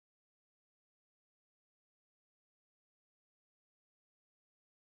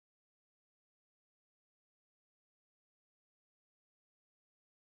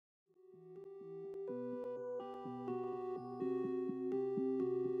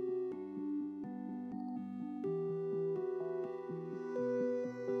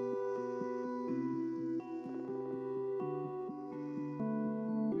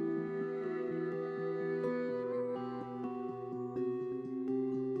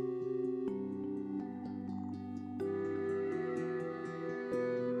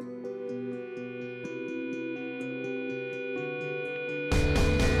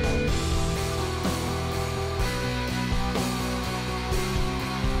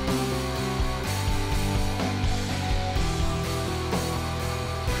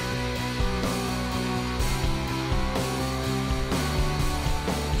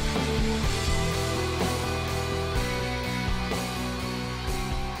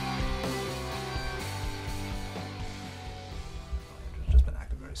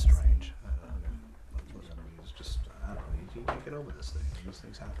get over this thing. These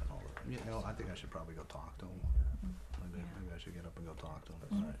things happen all the time. You know, I think I should probably go talk to him. Maybe I should get up and go talk to him.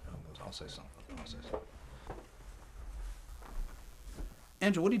 All right, I'll say something.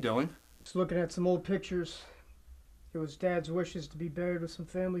 Andrew, what are you doing? Just looking at some old pictures. It was Dad's wishes to be buried with some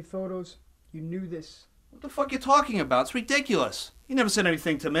family photos. You knew this. What the fuck are you talking about? It's ridiculous. You never said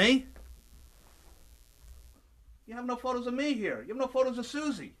anything to me. You have no photos of me here. You have no photos of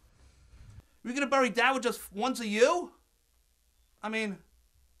Susie. You're gonna bury Dad with just ones of you? I mean,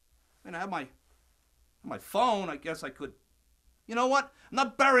 I have my phone. I guess I could. You know what? I'm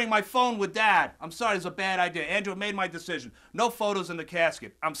not burying my phone with Dad. I'm sorry, it's a bad idea. Andrew made my decision. No photos in the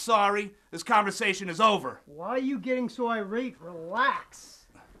casket. I'm sorry. This conversation is over. Why are you getting so irate? Relax.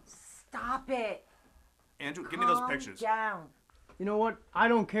 Stop it. Andrew, give me those pictures. Calm down. You know what? I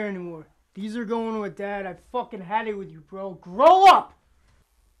don't care anymore. These are going with Dad. I fucking had it with you, bro. Grow up!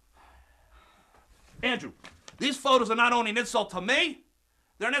 Andrew, these photos are not only an insult to me,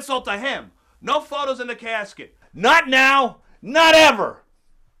 they're an insult to him. No photos in the casket. Not now, not ever.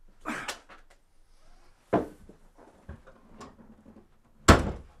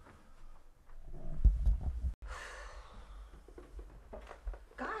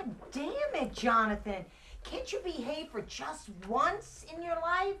 God damn it, Jonathan. Can't you behave for just once in your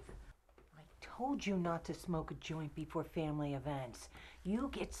life? I told you not to smoke a joint before family events. You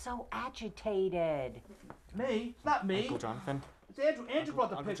get so agitated. Me? It's not me. Uncle Jonathan. It's Andrew. Andrew brought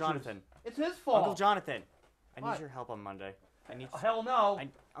the Uncle pictures. Jonathan. It's his fault. Uncle Jonathan. I What? need your help on Monday. I need. Hell no.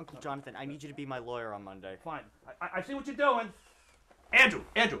 Uncle Jonathan, I need you to be my lawyer on Monday. Fine. I see what you're doing. Andrew,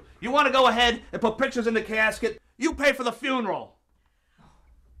 you want to go ahead and put pictures in the casket? You pay for the funeral.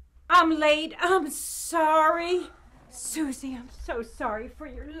 I'm late. I'm sorry. Susie, I'm so sorry for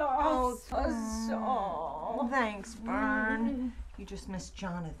your loss. Oh, thanks, Fern. You just missed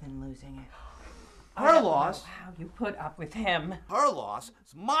Jonathan losing it. Her loss? How you put up with him. Her loss?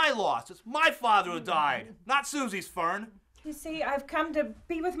 It's my loss. It's my father who died, not Susie's, Fern. You see, I've come to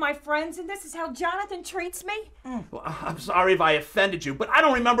be with my friends, and this is how Jonathan treats me? Well, I'm sorry if I offended you, but I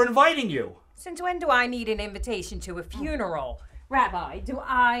don't remember inviting you. Since when do I need an invitation to a funeral? Rabbi, do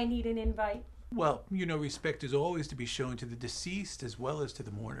I need an invite? Well, you know, respect is always to be shown to the deceased as well as to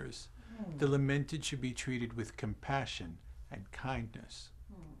the mourners. The lamented should be treated with compassion and kindness.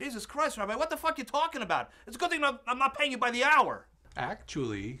 Jesus Christ, Rabbi, what the fuck are you talking about? It's a good thing I'm not paying you by the hour.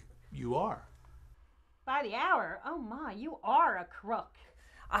 Actually, you are. By the hour? Oh my, you are a crook.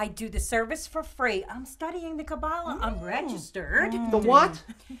 I do the service for free. I'm studying the Kabbalah. I'm registered. The what?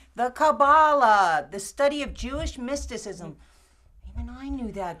 The Kabbalah, the study of Jewish mysticism. Even I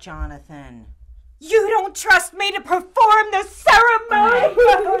knew that, Jonathan. You don't trust me to perform the ceremony?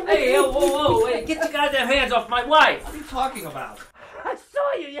 Hey, whoa, hey, get your goddamn hands off my wife! What are you talking about? I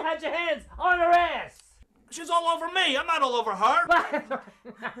saw you! You had your hands on her ass! She's all over me. I'm not all over her.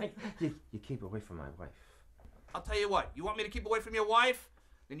 You keep away from my wife. I'll tell you what. You want me to keep away from your wife?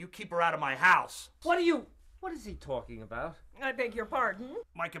 Then you keep her out of my house. What is he talking about? I beg your pardon?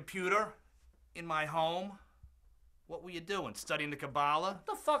 My computer? In my home? What were you doing? Studying the Kabbalah? What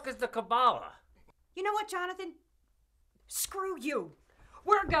the fuck is the Kabbalah? You know what, Jonathan? Screw you.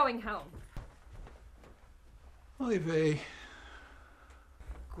 We're going home. Oy vey.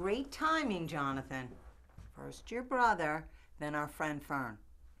 Great timing, Jonathan. First your brother, then our friend Fern.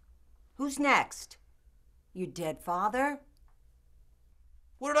 Who's next? Your dead father?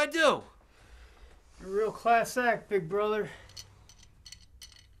 What did I do? A real class act, big brother.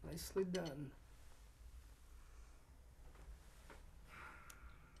 Nicely done.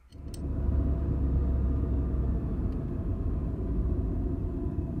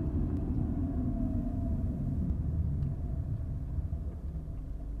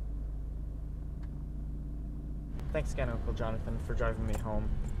 Thanks again, Uncle Jonathan, for driving me home.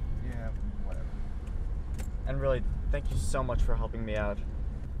 Yeah, whatever. And really, thank you so much for helping me out.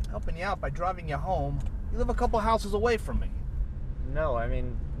 Helping you out by driving you home? You live a couple houses away from me. No, I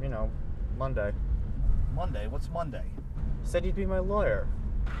mean, you know, Monday. Monday? What's Monday? You said you'd be my lawyer.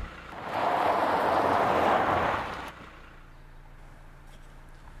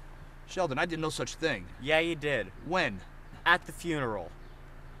 Sheldon, I did no such thing. Yeah, you did. When? At the funeral.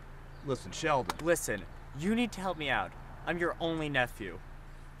 Listen, Sheldon. Listen, you need to help me out. I'm your only nephew.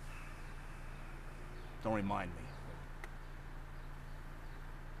 Don't remind me.